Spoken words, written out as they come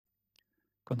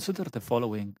Consider the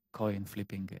following coin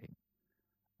flipping game.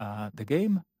 The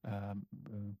game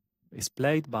is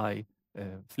played by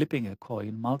flipping a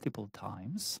coin multiple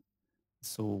times.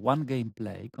 So one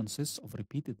gameplay consists of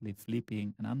repeatedly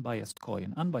flipping an unbiased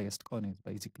coin. Unbiased coin is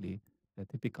basically a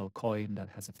typical coin that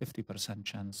has a 50%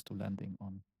 chance to landing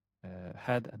on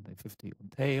head and a 50 on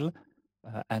tail.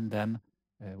 And then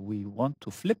we want to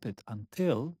flip it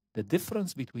until the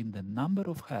difference between the number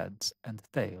of heads and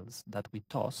tails that we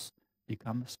toss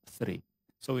becomes 3.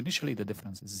 So initially the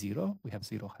difference is 0. We have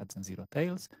 0 heads and 0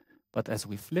 tails. But as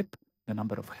we flip, the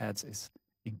number of heads is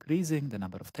increasing, the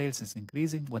number of tails is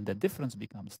increasing. When the difference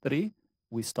becomes 3,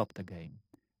 we stop the game.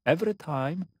 Every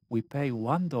time we pay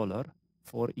 $1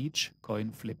 for each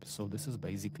coin flip. So this is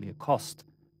basically a cost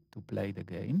to play the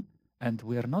game. And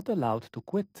we are not allowed to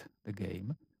quit the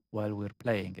game while we're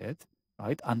playing it,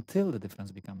 right, until the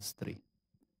difference becomes 3.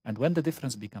 And when the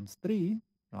difference becomes 3,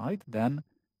 right, then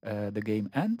the game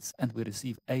ends and we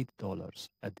receive $8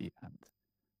 at the end.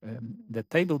 The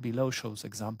table below shows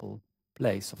example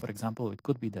plays. So for example, it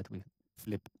could be that we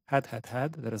flip head, head,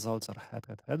 head. The results are head,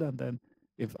 head, head. And then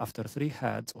if after 3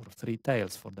 heads or 3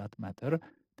 tails for that matter,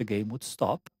 the game would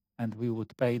stop and we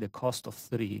would pay the cost of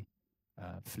 3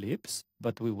 flips,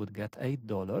 but we would get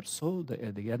 $8. So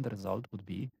the end result would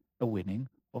be a winning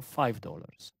of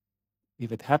 $5.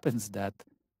 If it happens that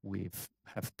we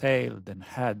have tail, then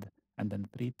head, and then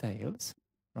 3 tails,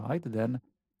 right? Then,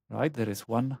 right, there is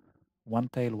one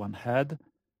tail, one head.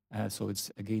 So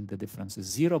it's again the difference is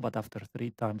 0, but after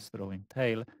 3 times throwing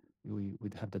tail, we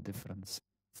would have the difference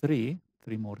 3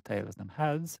 more tails than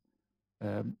heads.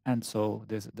 And so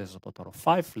there's a total of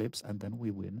 5 flips, and then we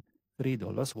win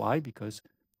 $3. Why? Because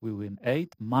we win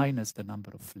 8 minus the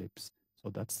number of flips. So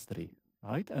that's 3,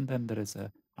 right? And then there is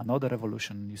another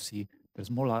evolution. You see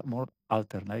there's more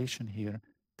alternation here.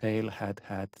 Tail, head,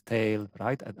 head, tail,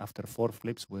 right? And after 4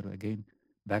 flips, we're again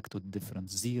back to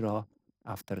difference 0.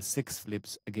 After 6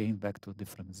 flips, again back to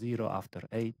difference 0. After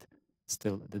 8,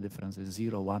 still the difference is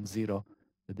 0, 1, 0,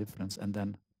 the difference, and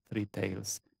then 3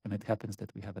 tails. And it happens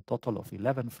that we have a total of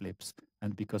 11 flips.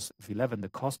 And because of 11, the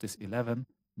cost is 11,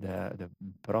 the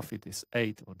profit is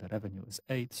 8, or the revenue is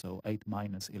 8. So 8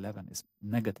 minus 11 is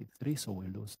negative 3. So we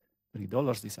lose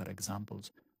 $3. These are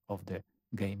examples of the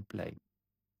gameplay.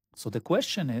 So the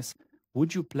question is,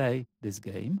 would you play this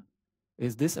game?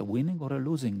 Is this a winning or a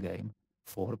losing game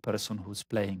for a person who's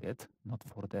playing it, not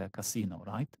for the casino,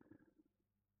 right?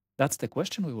 That's the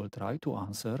question we will try to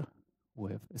answer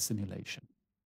with a simulation.